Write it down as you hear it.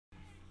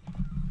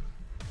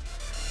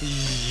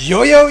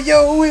Yo, yo,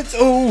 yo, it's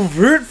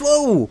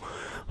overtflow.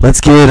 Let's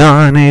get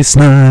on a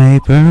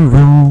sniper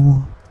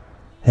roll.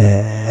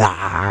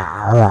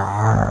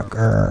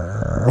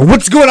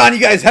 What's going on,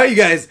 you guys? How are you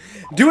guys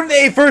doing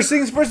today? First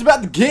things first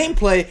about the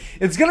gameplay.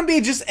 It's gonna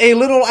be just a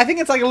little, I think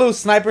it's like a little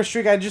sniper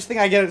streak. I just think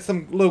I get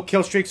some little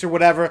kill streaks or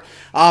whatever.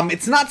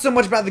 It's not so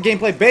much about the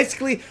gameplay.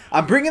 Basically,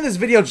 I'm bringing this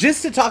video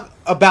just to talk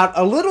about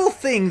a little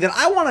thing that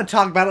I want to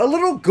talk about, a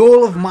little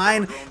goal of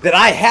mine that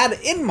I had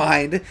in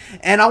mind,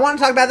 and I want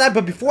to talk about that.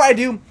 But before I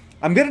do,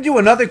 I'm going to do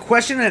another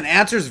question and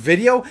answers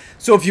video.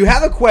 So if you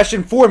have a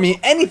question for me,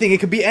 anything, it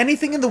could be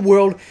anything in the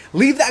world,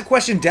 leave that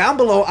question down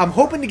below. I'm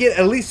hoping to get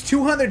at least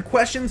 200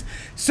 questions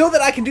so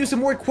that I can do some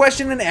more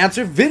question and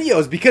answer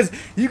videos because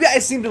you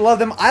guys seem to love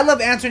them. I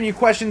love answering your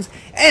questions.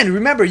 And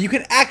remember, you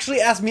can actually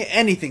ask me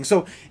anything.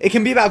 So it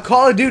can be about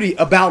Call of Duty,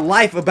 about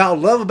life, about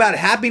love, about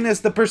happiness,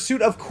 the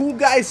pursuit of cool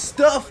guys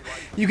stuff.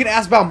 You can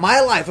ask about my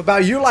life,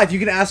 about your life. You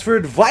can ask for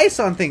advice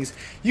on things.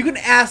 You can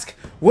ask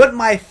what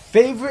my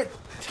favorite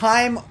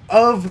time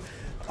of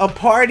a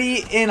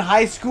party in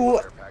high school,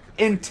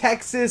 in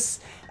Texas,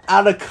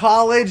 out of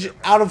college,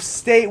 out of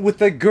state,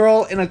 with a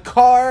girl in a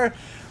car,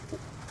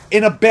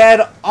 in a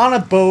bed, on a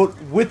boat,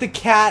 with a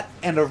cat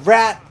and a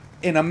rat,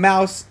 in a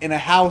mouse, in a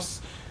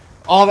house.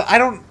 All that. I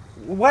don't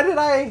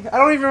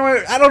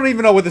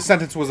even know what the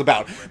sentence was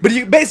about. But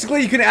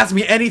basically you can ask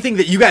me anything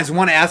that you guys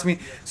want to ask me.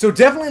 So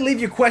definitely leave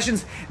your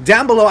questions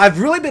down below. I've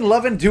really been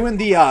loving doing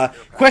the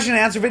question and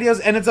answer videos,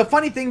 and it's a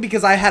funny thing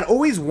because I would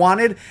always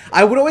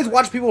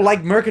watch people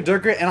like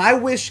Mercadurker, and I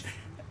wished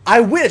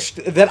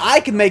that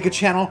I could make a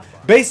channel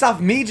based off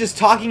me just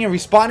talking and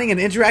responding and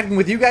interacting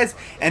with you guys.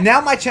 And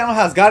now my channel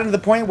has gotten to the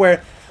point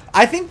where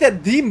I think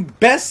that the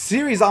best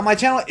series on my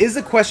channel is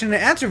the question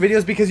and answer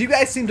videos because you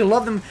guys seem to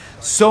love them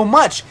so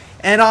much.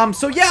 And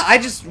so yeah, I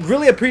just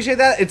really appreciate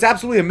that. It's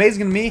absolutely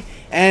amazing to me,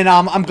 and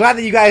I'm glad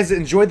that you guys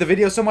enjoyed the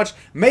video so much.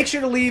 Make sure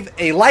to leave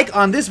a like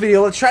on this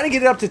video. Let's try to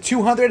get it up to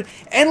 200,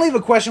 and leave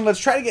a question. Let's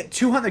try to get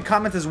 200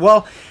 comments as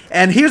well.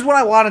 And here's what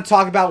I want to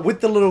talk about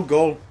with the little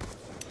goal.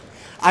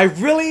 I'm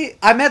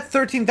at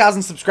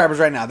 13,000 subscribers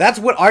right now. That's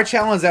what our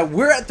channel is at.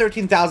 We're at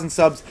 13,000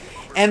 subs.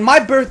 And my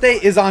birthday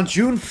is on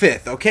June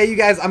 5th, okay, you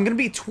guys? I'm going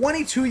to be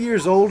 22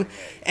 years old.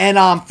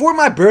 And for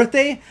my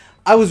birthday,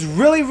 I was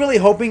really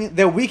hoping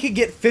that we could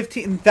get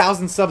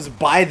 15,000 subs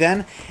by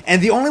then.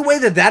 And the only way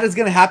that that is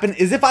going to happen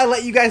is if I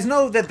let you guys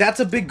know that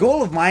that's a big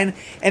goal of mine.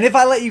 And if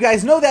I let you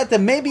guys know that,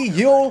 then maybe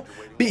you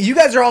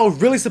guys are all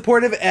really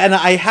supportive, and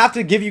I have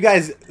to give you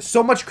guys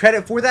so much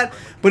credit for that.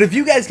 But if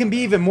you guys can be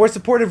even more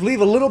supportive,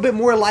 leave a little bit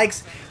more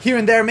likes here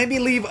and there, maybe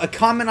leave a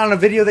comment on a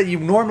video that you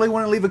normally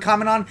want to leave a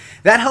comment on.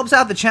 That helps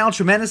out the channel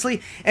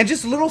tremendously, and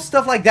just little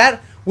stuff like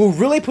that will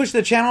really push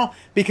the channel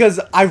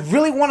because I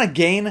really want to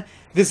gain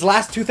this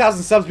last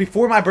 2,000 subs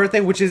before my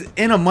birthday, which is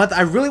in a month. I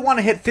really want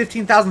to hit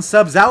 15,000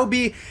 subs. That would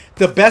be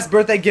the best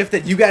birthday gift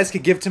that you guys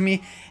could give to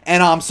me.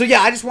 And so yeah,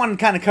 I just wanted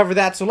to kind of cover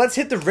that. So let's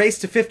hit the race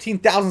to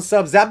 15,000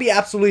 subs. That'd be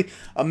absolutely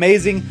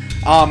amazing.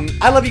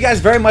 I love you guys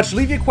very much.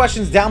 Leave your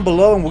questions down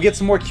below, and we'll get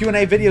some more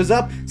Q&A videos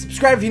up.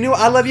 Subscribe if you're new.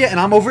 I love you, and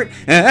I'm over it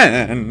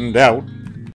and out.